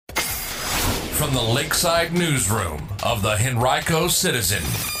from the Lakeside Newsroom of the Henrico Citizen,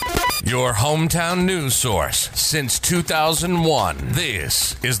 your hometown news source since 2001.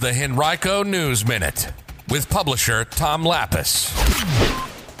 This is the Henrico News Minute with publisher Tom Lapis.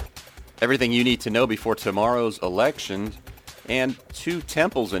 Everything you need to know before tomorrow's election, and 2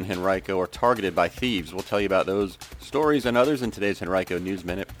 temples in Henrico are targeted by thieves. We'll tell you about those stories and others in today's Henrico News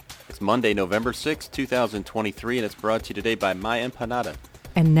Minute. It's Monday, November 6, 2023, and it's brought to you today by My Empanada.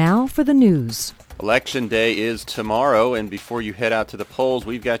 And now for the news. Election day is tomorrow, and before you head out to the polls,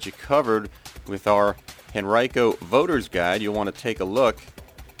 we've got you covered with our Henrico Voters Guide. You'll want to take a look.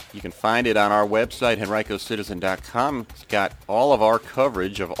 You can find it on our website, henricocitizen.com. It's got all of our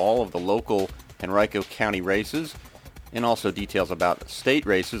coverage of all of the local Henrico County races and also details about state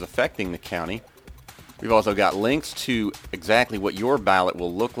races affecting the county. We've also got links to exactly what your ballot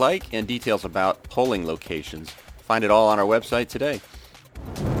will look like and details about polling locations. Find it all on our website today.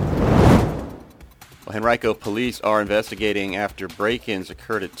 Well, Henrico police are investigating after break-ins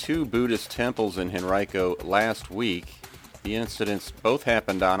occurred at 2 Buddhist temples in Henrico last week. The incidents both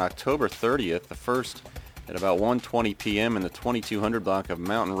happened on October 30th, the first at about 1:20 p.m. in the 2200 block of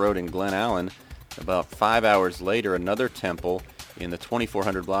Mountain Road in Glen Allen. About 5 hours later, another temple in the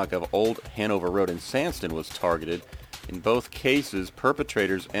 2400 block of Old Hanover Road in Sandston was targeted. In both cases,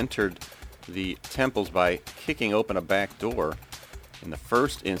 perpetrators entered the temples by kicking open a back door. In the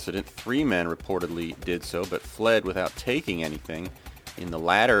first incident, 3 men reportedly did so, but fled without taking anything. In the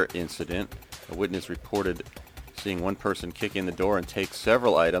latter incident, a witness reported seeing one person kick in the door and take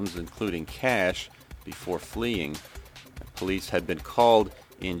several items, including cash, before fleeing. Police had been called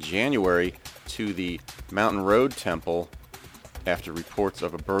in January to the Mountain Road Temple after reports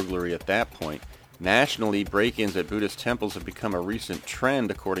of a burglary at that point. Nationally, break-ins at Buddhist temples have become a recent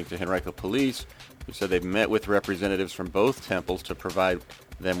trend, according to Henrico Police, who said they've met with representatives from both temples to provide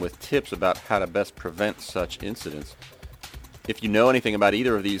them with tips about how to best prevent such incidents. If you know anything about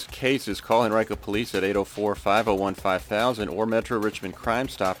either of these cases, call Henrico Police at 804-501-5000 or Metro Richmond Crime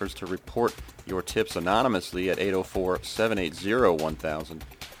Stoppers to report your tips anonymously at 804-780-1000.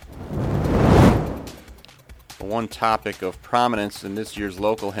 One topic of prominence in this year's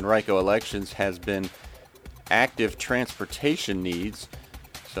local Henrico elections has been active transportation needs,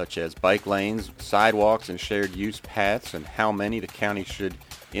 such as bike lanes, sidewalks, and shared use paths, and how many the county should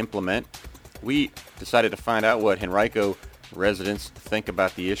implement. We decided to find out what Henrico residents think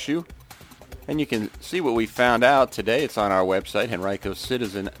about the issue, and you can see what we found out today. It's on our website,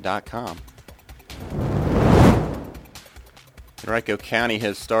 henricocitizen.com. Henrico County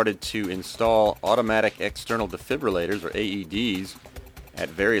has started to install automatic external defibrillators, or AEDs, at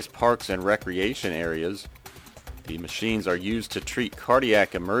various parks and recreation areas. The machines are used to treat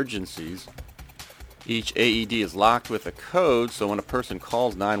cardiac emergencies. Each AED is locked with a code, so when a person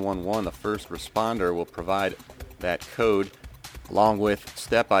calls 911, the first responder will provide that code along with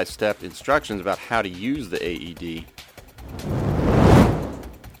step-by-step instructions about how to use the AED.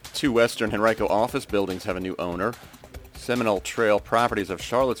 2 Western Henrico office buildings have a new owner. Seminole Trail Properties of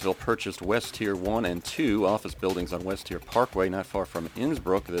Charlottesville purchased West Tier 1 and 2 office buildings on West Tier Parkway, not far from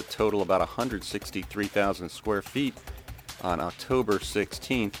Innsbrook, that total about 163,000 square feet on October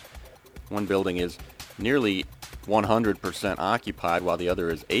 16th. One building is nearly 100% occupied, while the other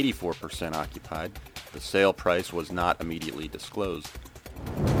is 84% occupied. The sale price was not immediately disclosed.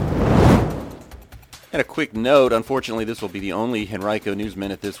 And a quick note, unfortunately this will be the only Henrico News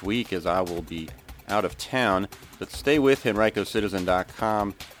Minute this week, as I will be out of town, but stay with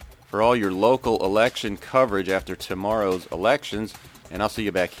henricocitizen.com for all your local election coverage after tomorrow's elections, and I'll see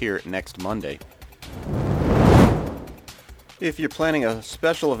you back here next Monday. If you're planning a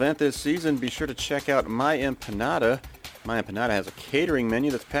special event this season, be sure to check out My Empanada. My Empanada has a catering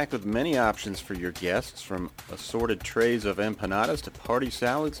menu that's packed with many options for your guests, from assorted trays of empanadas to party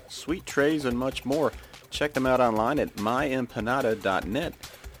salads, sweet trays, and much more. Check them out online at myempanada.net.